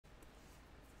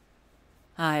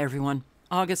Hi everyone,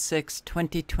 August 6,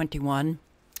 2021.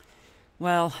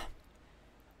 Well,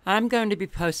 I'm going to be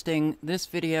posting this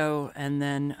video and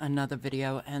then another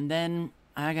video, and then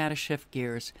I gotta shift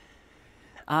gears.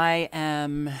 I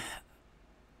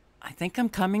think I'm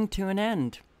coming to an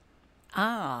end.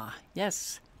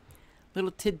 Yes, little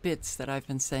tidbits that I've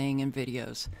been saying in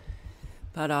videos,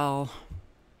 but I'll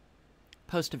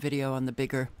post a video on the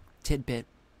bigger tidbit,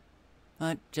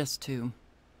 but just to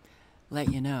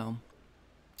let you know.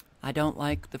 I don't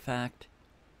like the fact,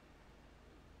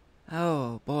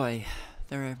 oh boy,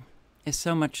 there is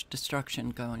so much destruction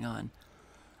going on.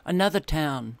 Another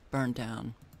town burned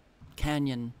down.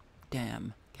 Canyondam,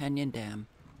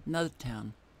 another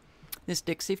town. This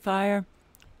Dixie Fire,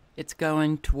 it's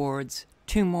going towards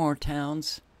 2 more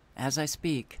towns as I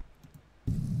speak.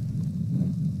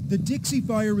 The Dixie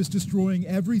Fire is destroying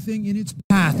everything in its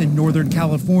path in Northern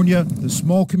California. The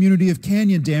small community of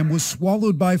Canyondam was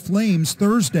swallowed by flames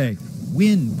Thursday.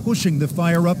 Wind pushing the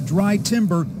fire up dry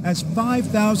timber as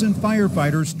 5,000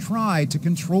 firefighters try to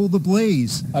control the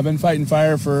blaze. I've been fighting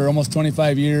fire for almost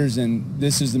 25 years, and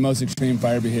this is the most extreme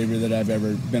fire behavior that I've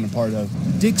ever been a part of.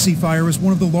 Dixie Fire is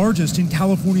one of the largest in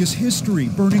California's history,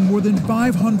 burning more than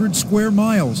 500 square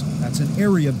miles. That's an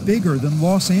area bigger than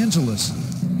Los Angeles.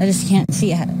 I just can't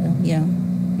see,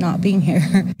 not being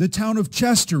here. The town of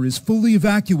Chester is fully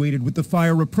evacuated with the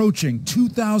fire approaching.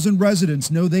 2,000 residents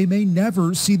know they may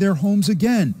never see their homes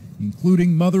again,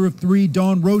 including mother of 3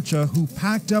 Dawn Rocha, who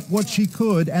packed up what she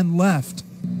could and left.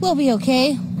 We'll be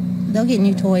okay. They'll get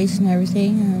new toys and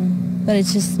everything, but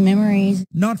it's just memories.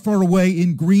 Not far away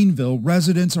in Greenville,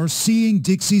 residents are seeing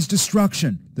Dixie's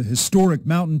destruction. The historic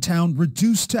mountain town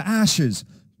reduced to ashes.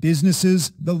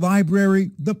 Businesses, the library,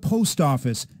 the post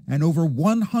office, and over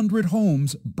 100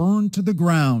 homes burned to the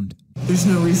ground. There's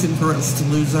no reason for us to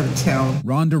lose our town.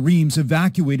 Rhonda Reams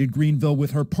evacuated Greenville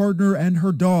with her partner and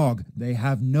her dog. They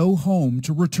have no home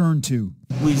to return to.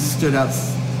 We stood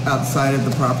outside of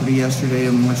the property yesterday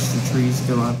and watched the trees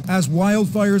go up. As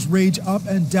wildfires rage up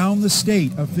and down the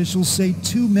state, officials say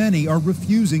too many are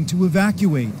refusing to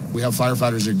evacuate. We have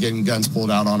firefighters that are getting guns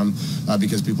pulled out on them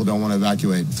because people don't want to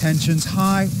evacuate. Tensions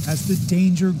high as the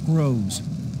danger grows.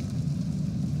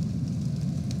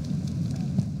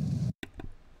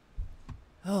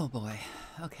 Oh boy,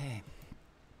 okay.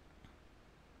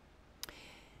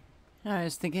 I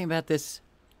was thinking about this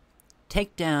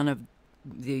takedown of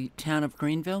the town of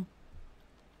Greenville.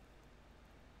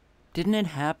 Didn't it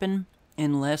happen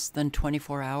in less than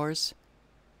 24 hours?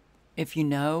 If you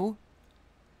know,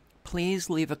 please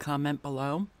leave a comment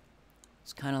below.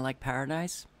 It's kind of like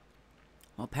Paradise.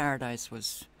 Well, Paradise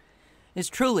is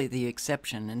truly the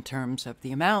exception in terms of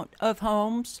the amount of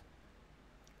homes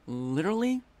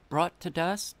literally brought to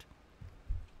dust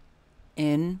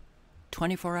in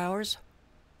 24 hours.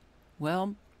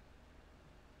 Well,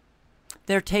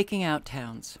 they're taking out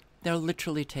towns. They're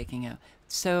literally taking out.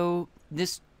 So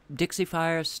this Dixie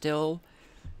Fire is still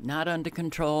not under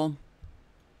control.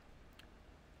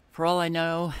 For all I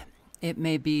know, it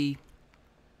may be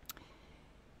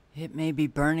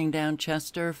burning down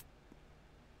Chester.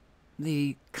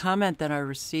 The comment that I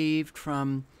received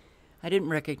from, I didn't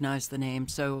recognize the name,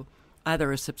 so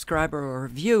either a subscriber or a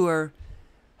viewer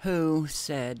who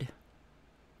said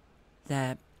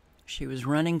that she was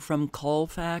running from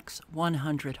Colfax.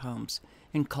 100 homes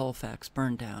in Colfax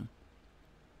burned down.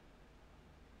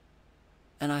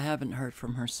 And I haven't heard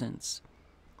from her since.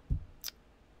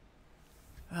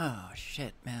 Oh,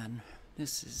 shit, man.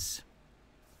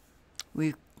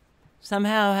 We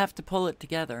somehow have to pull it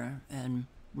together and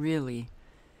really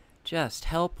just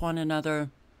help one another.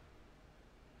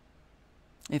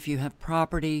 If you have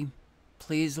property,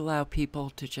 please allow people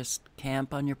to just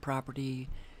camp on your property.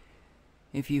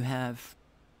 If you have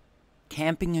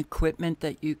camping equipment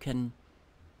that you can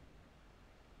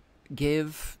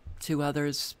give to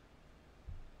others,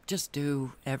 just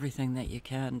do everything that you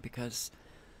can, because,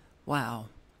 wow,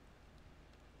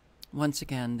 once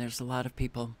again, there's a lot of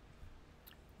people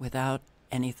without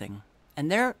anything.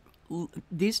 And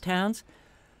these towns,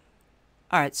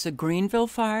 all right, so Greenville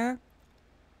Fire,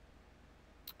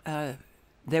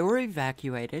 they were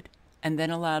evacuated and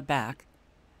then allowed back,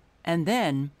 and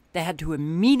then they had to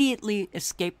immediately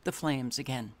escape the flames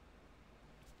again.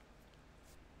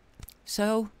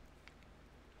 So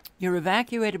you're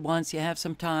evacuated once, you have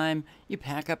some time, you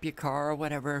pack up your car or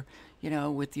whatever,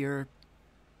 with your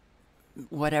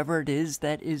whatever it is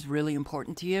that is really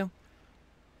important to you,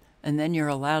 and then you're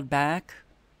allowed back,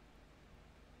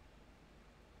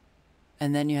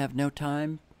 and then you have no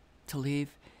time to leave.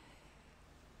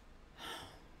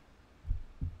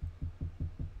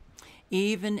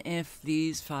 Even if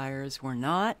these fires were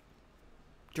not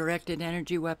directed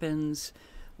energy weapons,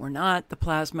 were not the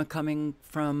plasma coming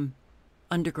from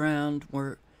underground,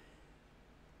 were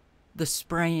the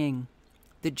spraying,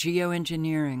 the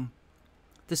geoengineering,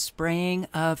 the spraying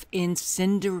of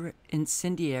incendiary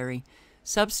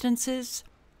substances,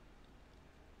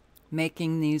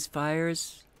 making these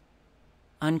fires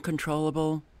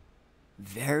uncontrollable,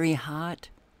 very hot.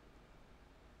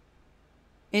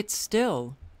 It's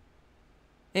still,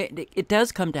 it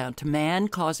does come down to man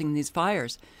causing these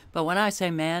fires. But when I say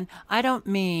man, I don't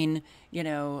mean, you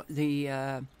know,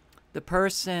 the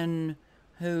person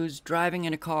who's driving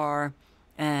in a car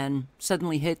and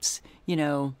suddenly hits, you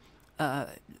know,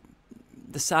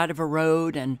 the side of a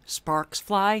road and sparks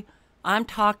fly. I'm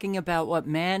talking about what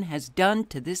man has done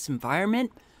to this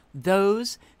environment.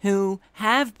 Those who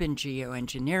have been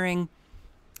geoengineering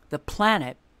the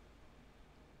planet.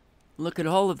 Look at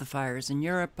all of the fires in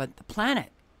Europe, but the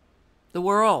planet, the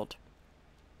world,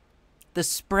 the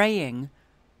spraying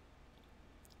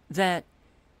that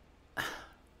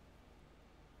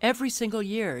every single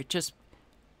year, it just,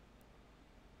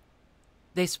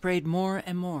 they sprayed more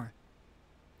and more.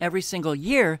 Every single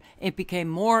year, it became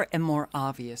more and more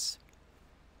obvious.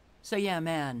 So yeah,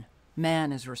 man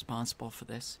is responsible for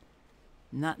this.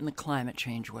 Not in the climate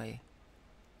change way.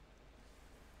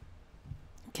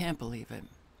 Can't believe it.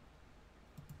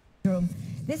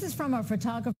 This is from a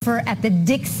photographer at the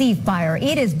Dixie Fire.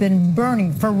 It has been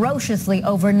burning ferociously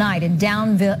overnight in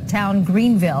downtown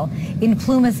Greenville in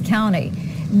Plumas County.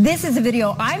 This is a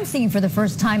video I'm seeing for the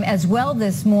first time as well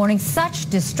this morning. Such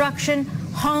destruction,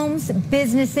 homes,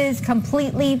 businesses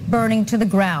completely burning to the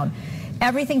ground.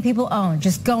 Everything people own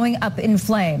just going up in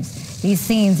flames. These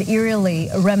scenes eerily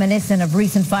reminiscent of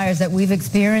recent fires that we've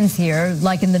experienced here,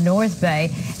 like in the North Bay,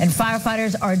 and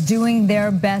firefighters are doing their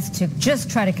best to just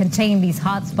try to contain these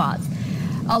hot spots.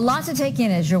 A lot to take in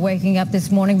as you're waking up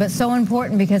this morning, but so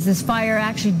important because this fire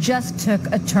actually just took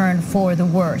a turn for the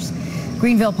worse.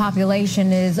 Greenville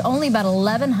population is only about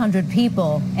 1,100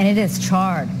 people, and it is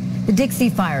charred. The Dixie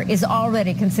Fire is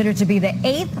already considered to be the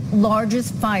 8th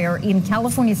largest fire in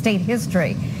California state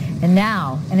history. And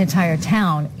now an entire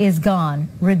town is gone,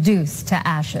 reduced to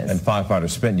ashes. And firefighters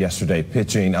spent yesterday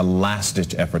pitching a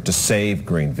last-ditch effort to save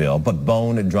Greenville, but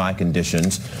bone and dry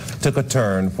conditions took a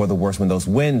turn for the worse when those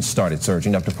winds started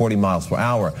surging up to 40 miles per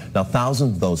hour. Now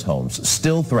thousands of those homes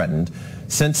still threatened.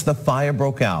 Since the fire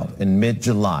broke out in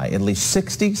mid-July, at least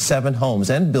 67 homes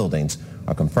and buildings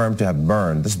are confirmed to have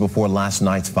burned. This is before last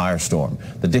night's firestorm.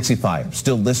 The Dixie Fire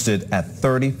still listed at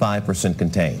 35%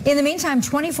 contained. In the meantime,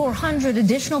 2,400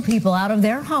 additional people out of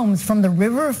their homes from the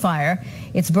River Fire.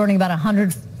 It's burning about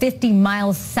 150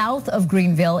 miles south of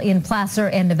Greenville in Placer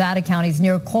and Nevada counties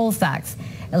near Colfax.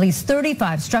 At least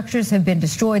 35 structures have been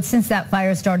destroyed since that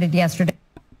fire started yesterday.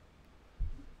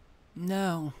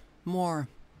 No, more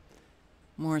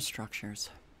structures.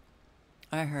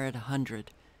 I heard 100.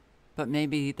 But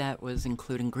maybe that was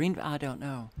including Greenville. I don't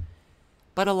know.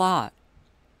 But a lot.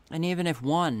 And even if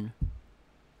one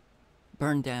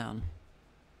burned down,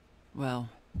 well,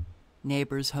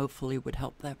 neighbors hopefully would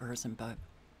help that person. But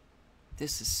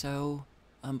this is so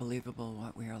unbelievable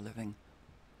what we are living.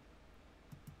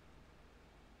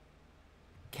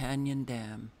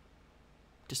 Canyondam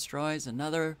destroys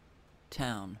another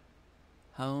town.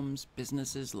 Homes,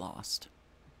 businesses lost.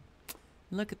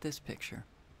 Look at this picture.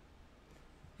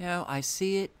 You know, I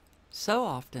see it so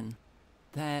often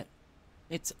that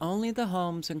it's only the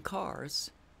homes and cars,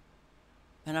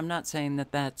 and I'm not saying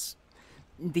that that's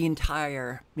the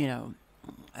entire, you know,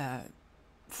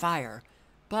 fire,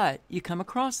 but you come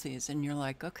across these and you're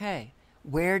like, okay,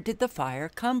 where did the fire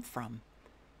come from?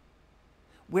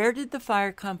 Where did the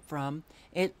fire come from?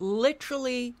 It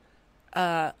literally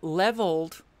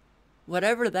leveled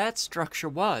whatever that structure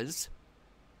was,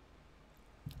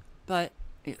 but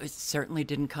it certainly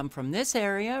didn't come from this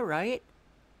area, right?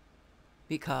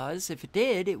 Because if it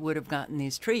did, it would have gotten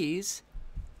these trees.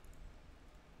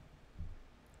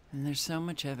 And there's so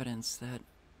much evidence that,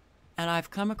 and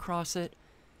I've come across it,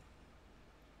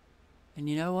 and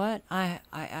you know what?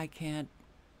 I can't,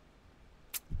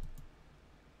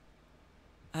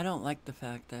 I don't like the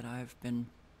fact that I've been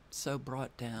so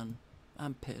brought down.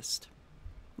 I'm pissed.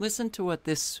 Listen to what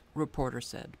this reporter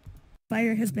said.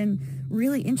 Fire has been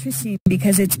really interesting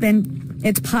because it's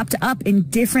popped up in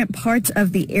different parts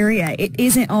of the area. It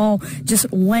isn't all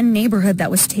just one neighborhood that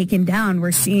was taken down.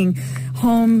 We're seeing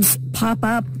homes pop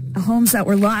up, homes that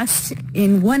were lost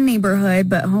in one neighborhood,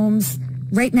 but homes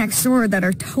right next door that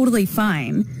are totally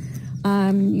fine.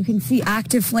 You can see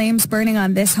active flames burning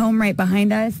on this home right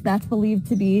behind us. That's believed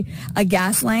to be a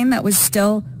gas line that was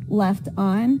still left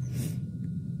on.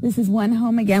 This is one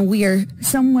home again. We are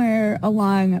somewhere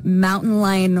along Mountain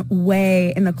Line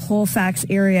Way in the Colfax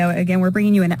area. Again, we're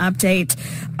bringing you an update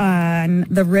on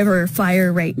the river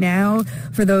fire right now.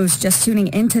 For those just tuning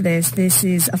into this, this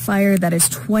is a fire that is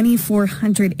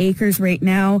 2,400 acres right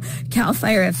now. CAL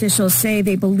FIRE officials say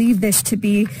they believe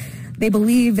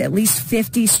at least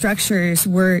 50 structures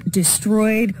were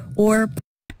destroyed or...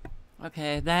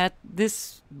 Okay,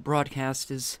 this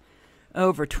broadcast is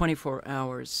over 24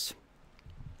 hours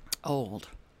old.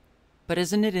 But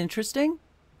isn't it interesting?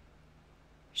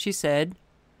 She said,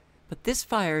 but this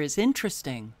fire is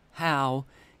interesting. How,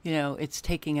 it's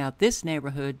taking out this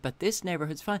neighborhood, but this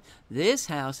neighborhood's fine. This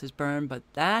house is burned, but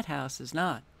that house is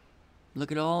not.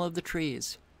 Look at all of the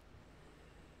trees.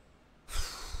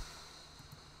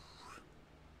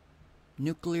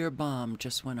 Nuclear bomb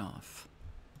just went off.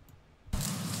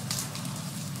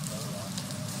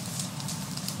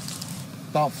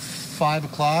 About 5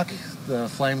 o'clock, the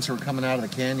flames were coming out of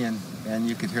the canyon, and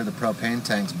you could hear the propane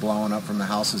tanks blowing up from the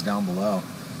houses down below.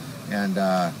 And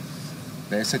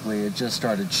basically, it just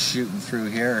started shooting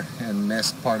through here and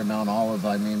missed part of Mount Olive.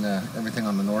 I mean, everything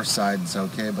on the north side is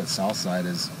okay, but south side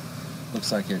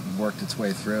looks like it worked its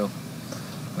way through.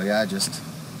 But yeah, just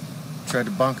tried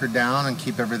to bunker down and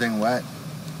keep everything wet.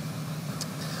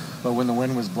 But when the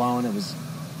wind was blowing,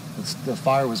 the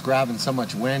fire was grabbing so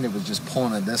much wind, it was just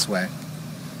pulling it this way.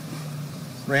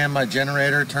 Ran my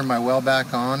generator, turned my well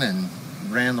back on, and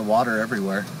ran the water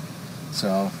everywhere.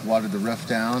 So watered the roof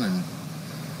down, and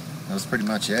that was pretty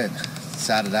much it.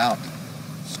 Sat it out.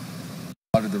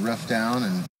 Watered the roof down,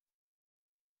 and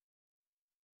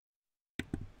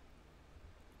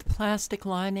the plastic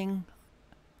lining,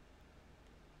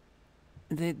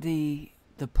 the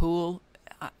pool,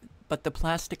 but the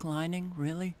plastic lining,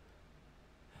 really?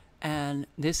 And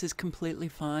this is completely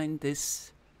fine.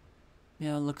 This,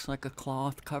 looks like a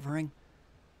cloth covering,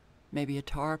 maybe a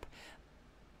tarp.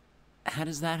 How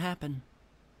does that happen?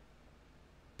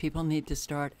 People need to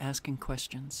start asking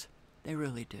questions. They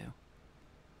really do.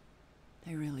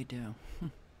 They really do.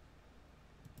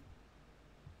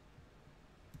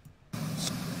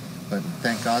 But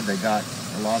thank God they got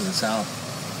a lot of this out.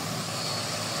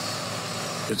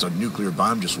 It's a nuclear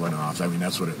bomb just went off. I mean,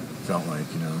 that's what it felt like,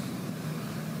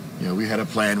 we had a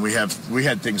plan. We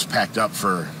had things packed up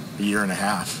for a year and a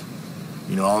half.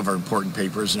 All of our important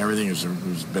papers and everything has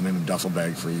been in a duffel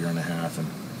bag for a year and a half, and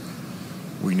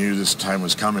we knew this time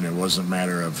was coming. It wasn't a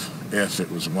matter of if,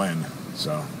 it was when.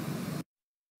 So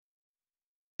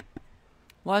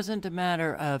wasn't a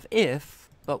matter of if,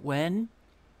 but when.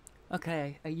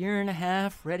 Okay, a year and a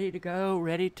half, ready to go,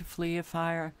 ready to flee a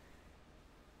fire.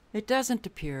 It doesn't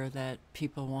appear that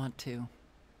people want to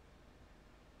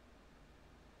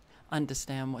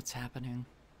understand what's happening.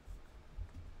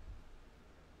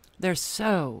 They're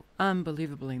so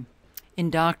unbelievably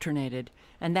indoctrinated,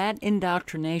 and that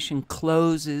indoctrination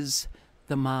closes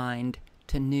the mind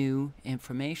to new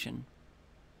information.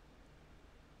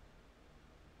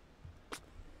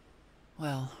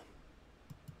 Well,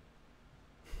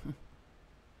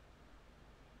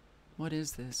 what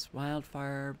is this?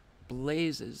 Wildfire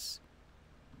blazes,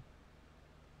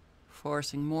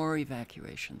 forcing more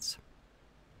evacuations.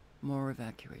 More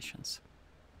evacuations.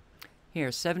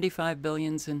 Here, 75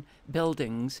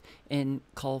 buildings in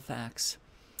Colfax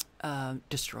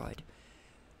destroyed.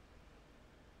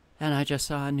 And I just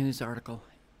saw a news article.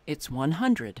 It's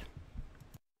 100.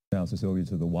 Now, Cecilia,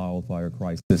 to the wildfire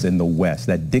crisis in the West.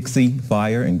 That Dixie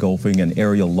Fire engulfing an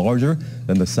area larger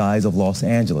than the size of Los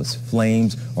Angeles.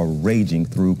 Flames are raging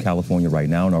through California right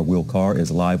now, and our Will Carr is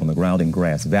live on the ground in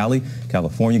Grass Valley,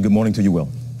 California. Good morning to you, Will.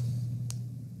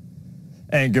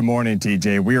 And good morning,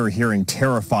 TJ. We are hearing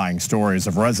terrifying stories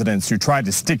of residents who tried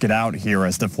to stick it out here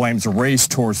as the flames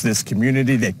raced towards this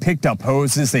community. They picked up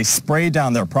hoses, they sprayed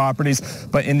down their properties,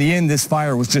 but in the end, this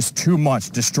fire was just too much,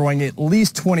 destroying at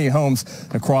least 20 homes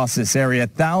across this area.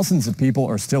 Thousands of people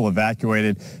are still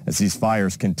evacuated as these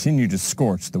fires continue to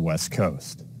scorch the West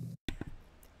Coast.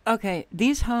 Okay,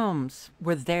 these homes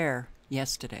were there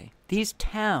yesterday. These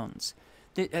towns,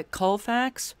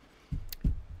 Colfax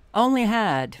only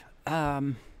had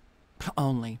some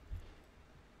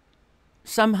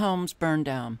homes burned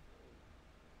down.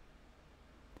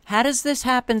 How does this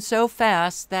happen so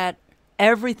fast that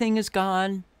everything is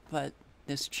gone but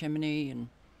this chimney and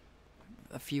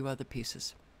a few other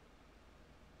pieces?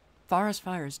 Forest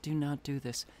fires do not do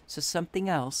this. So something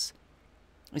else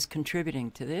is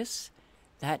contributing to this.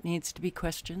 That needs to be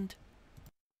questioned.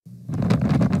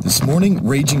 The This morning,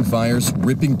 raging fires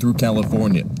ripping through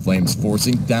California, flames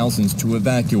forcing thousands to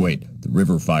evacuate. The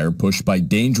river fire pushed by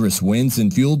dangerous winds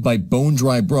and fueled by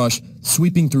bone-dry brush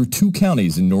sweeping through 2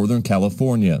 counties in Northern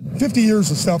California. 50 years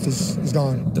of stuff is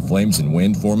gone. The flames and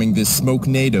wind forming this smoke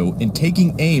nado and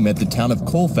taking aim at the town of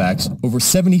Colfax, over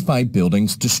 75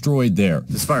 buildings destroyed there.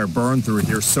 This fire burned through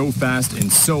here so fast and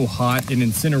so hot, it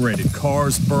incinerated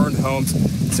cars, burned homes, and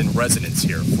sent residents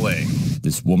here fleeing.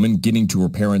 This woman getting to her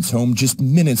parents' home just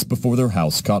minutes before their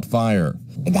house caught fire.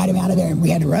 I got him out of there and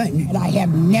we had to run. And I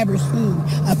have never seen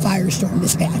a firestorm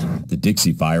this bad. The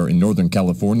Dixie Fire in Northern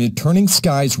California turning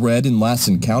skies red in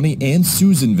Lassen County and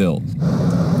Susanville.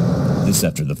 This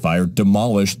after the fire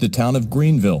demolished the town of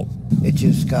Greenville. It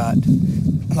just got,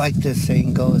 like this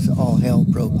saying goes, all hell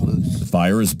broke loose. The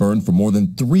fire has burned for more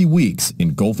than 3 weeks,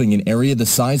 engulfing an area the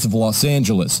size of Los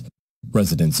Angeles.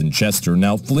 Residents in Chester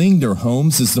now fleeing their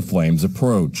homes as the flames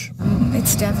approach.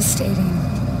 It's devastating.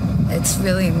 It's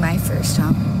really my first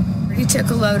home. We took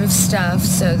a load of stuff,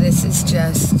 so this is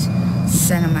just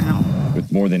sentimental.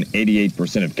 With more than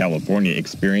 88% of California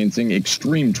experiencing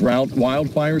extreme drought,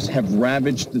 wildfires have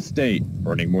ravaged the state,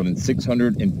 burning more than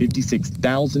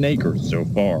 656,000 acres so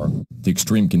far. The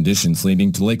extreme conditions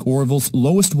leading to Lake Oroville's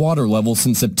lowest water level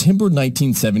since September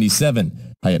 1977.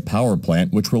 Hyatt Power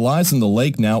Plant, which relies on the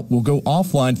lake now, will go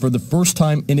offline for the first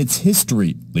time in its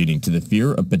history, leading to the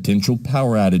fear of potential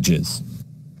power outages.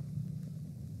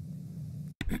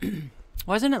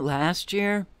 Wasn't it last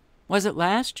year? Was it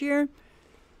last year?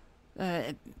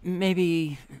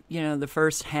 Maybe, the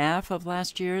first half of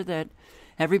last year that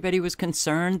everybody was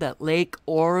concerned that Lake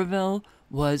Oroville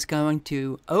was going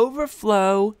to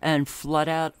overflow and flood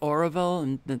out Oroville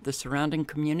and the surrounding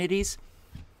communities.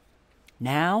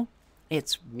 Now,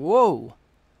 it's whoa.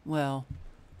 Well,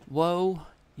 whoa,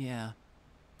 yeah.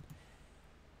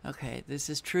 Okay, this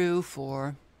is true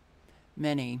for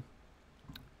many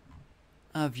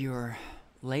of your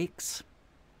lakes,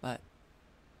 but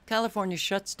California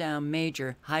shuts down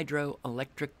major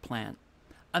hydroelectric plant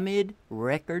amid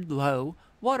record low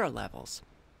water levels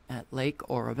at Lake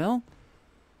Oroville.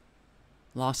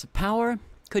 Loss of power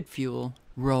could fuel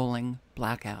rolling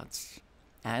blackouts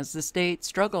as the state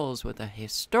struggles with a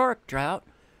historic drought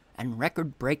and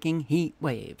record-breaking heat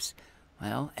waves.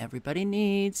 Well, everybody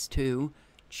needs to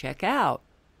check out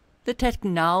the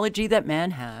technology that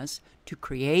man has to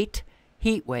create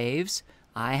heat waves.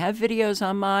 I have videos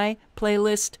on my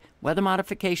playlist, Weather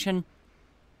Modification.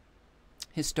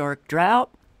 Historic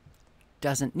drought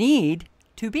doesn't need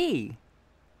to be.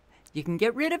 You can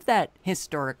get rid of that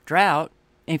historic drought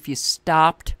if you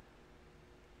stopped,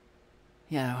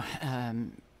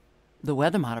 the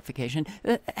weather modification.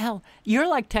 Hell, you're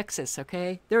like Texas,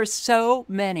 okay? There are so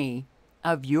many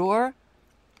of your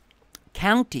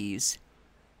counties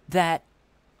that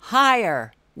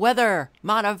hire weather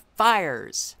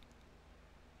modifiers.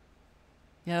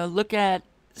 Look at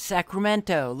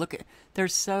Sacramento.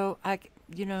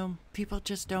 People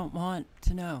just don't want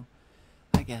to know.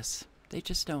 I guess they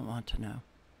just don't want to know.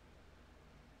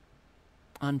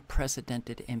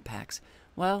 Unprecedented impacts.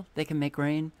 Well, they can make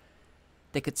rain.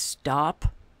 They could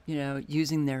stop,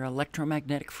 using their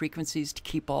electromagnetic frequencies to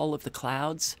keep all of the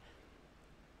clouds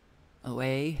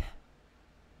away.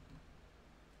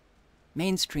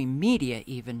 Mainstream media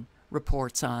even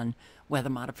reports on weather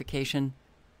modification.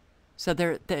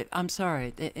 So I'm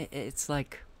sorry, it's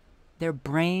like their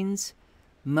brains,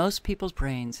 most people's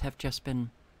brains have just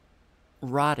been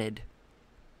rotted.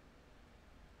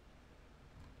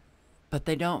 But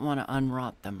they don't want to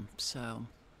unrot them, so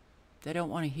they don't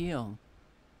want to heal.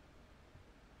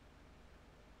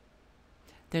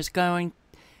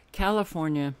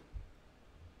 California,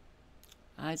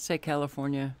 I'd say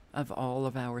California, of all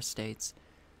of our states,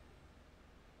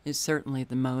 is certainly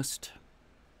the most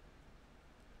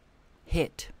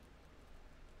hit,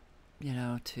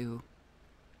 to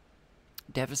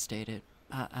devastate it.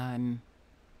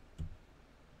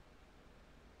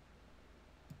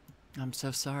 I'm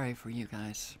so sorry for you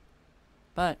guys,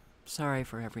 but sorry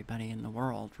for everybody in the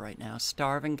world right now.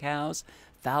 Starving cows,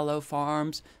 fallow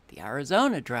farms, the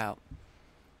Arizona drought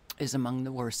is among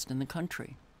the worst in the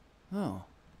country. Oh,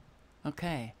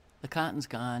 okay. The cotton's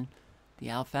gone. The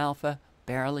alfalfa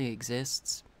barely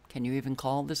exists. Can you even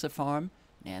call this a farm?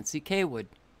 Nancy Kaywood,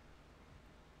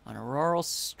 on a rural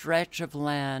stretch of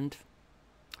land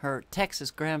her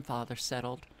Texas grandfather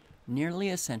settled nearly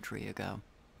a century ago.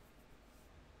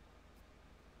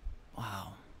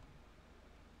 Wow.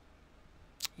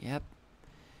 Yep.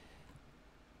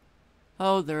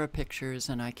 Oh, there are pictures,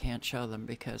 and I can't show them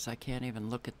because I can't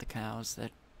even look at the cows that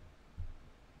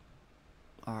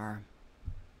are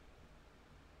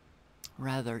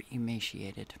rather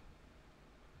emaciated.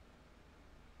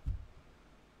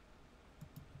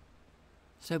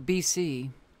 So BC,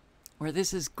 or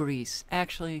this is Greece.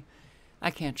 Actually,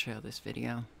 I can't show this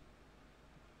video.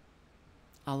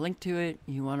 I'll link to it.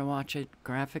 You want to watch it.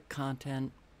 Graphic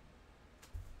content.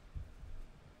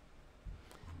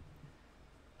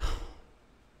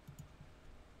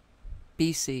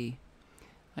 BC.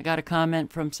 I got a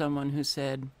comment from someone who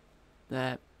said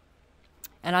that,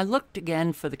 and I looked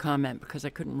again for the comment because I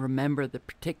couldn't remember the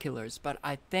particulars, but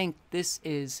I think this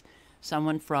is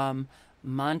someone from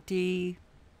Monte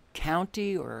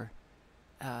County, or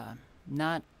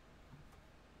not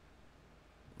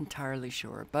entirely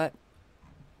sure, but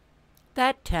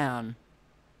that town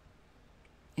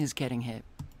is getting hit.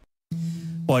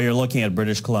 Well, you're looking at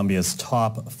British Columbia's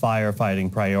top firefighting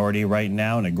priority right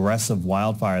now, an aggressive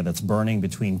wildfire that's burning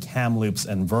between Kamloops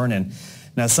and Vernon.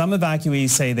 Now, some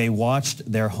evacuees say they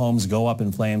watched their homes go up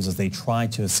in flames as they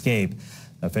tried to escape.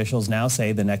 Officials now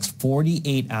say the next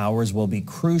 48 hours will be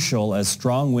crucial as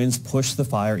strong winds push the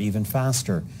fire even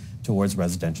faster towards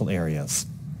residential areas.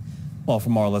 Well, for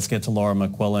more, let's get to Laura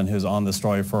McQuillan, who's on the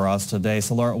story for us today.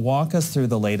 So, Laura, walk us through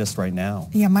the latest right now.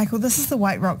 Yeah, Michael, this is the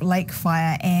White Rock Lake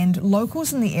fire, and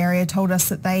locals in the area told us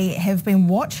that they have been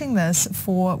watching this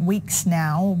for weeks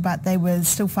now, but they were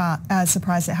still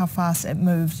surprised at how fast it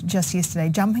moved just yesterday.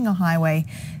 Jumping a highway,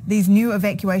 these new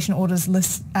evacuation orders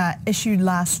issued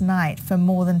last night for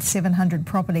more than 700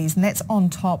 properties, and that's on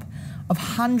top of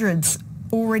hundreds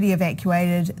already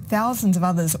evacuated, thousands of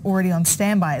others already on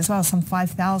standby as well, some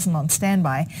 5,000 on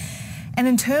standby. And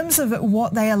in terms of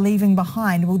what they are leaving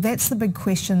behind, well, that's the big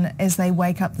question as they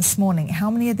wake up this morning. How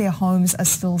many of their homes are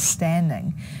still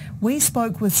standing? We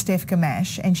spoke with Steph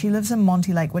Gamache, and she lives in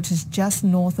Monte Lake, which is just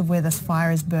north of where this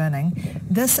fire is burning.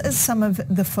 This is some of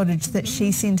the footage that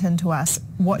she sent in to us,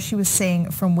 what she was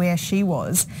seeing from where she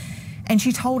was. And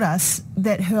she told us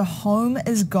that her home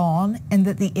is gone and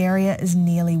that the area is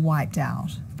nearly wiped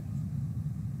out.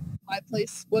 My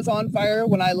place was on fire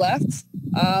when I left,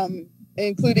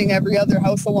 including every other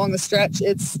house along the stretch.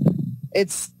 It's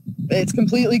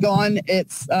completely gone.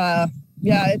 It's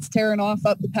tearing off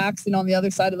up the Paxton on the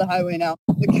other side of the highway now.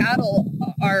 The cattle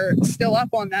are still up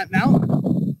on that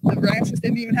mountain. The ranchers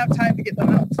didn't even have time to get them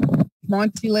out.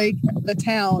 Monte Lake, the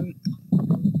town,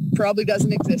 probably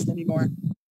doesn't exist anymore.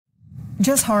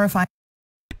 Just horrifying.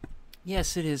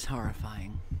 Yes, it is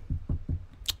horrifying.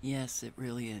 Yes, it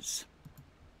really is.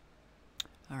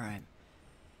 All right.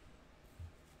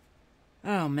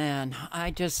 Oh, man.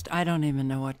 I don't even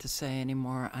know what to say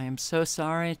anymore. I am so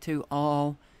sorry to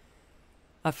all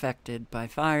affected by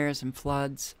fires and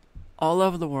floods all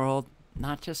over the world,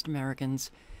 not just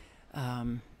Americans.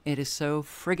 It is so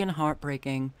friggin'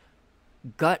 heartbreaking,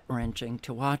 gut-wrenching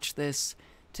to watch this,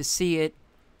 to see it.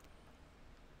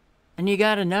 And you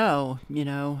got to know,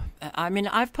 I mean,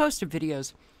 I've posted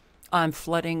videos on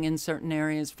flooding in certain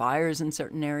areas, fires in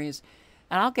certain areas,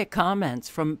 and I'll get comments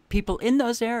from people in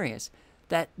those areas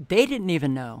that they didn't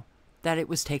even know that it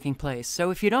was taking place. So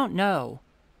if you don't know,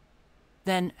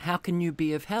 then how can you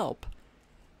be of help?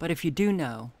 But if you do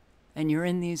know, and you're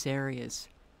in these areas,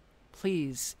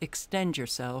 please extend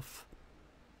yourself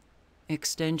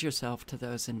to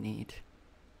those in need.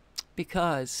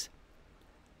 Because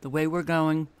the way we're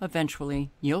going, eventually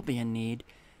you'll be in need,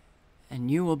 and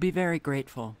you will be very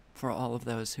grateful for all of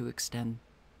those who extend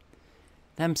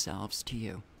themselves to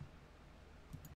you.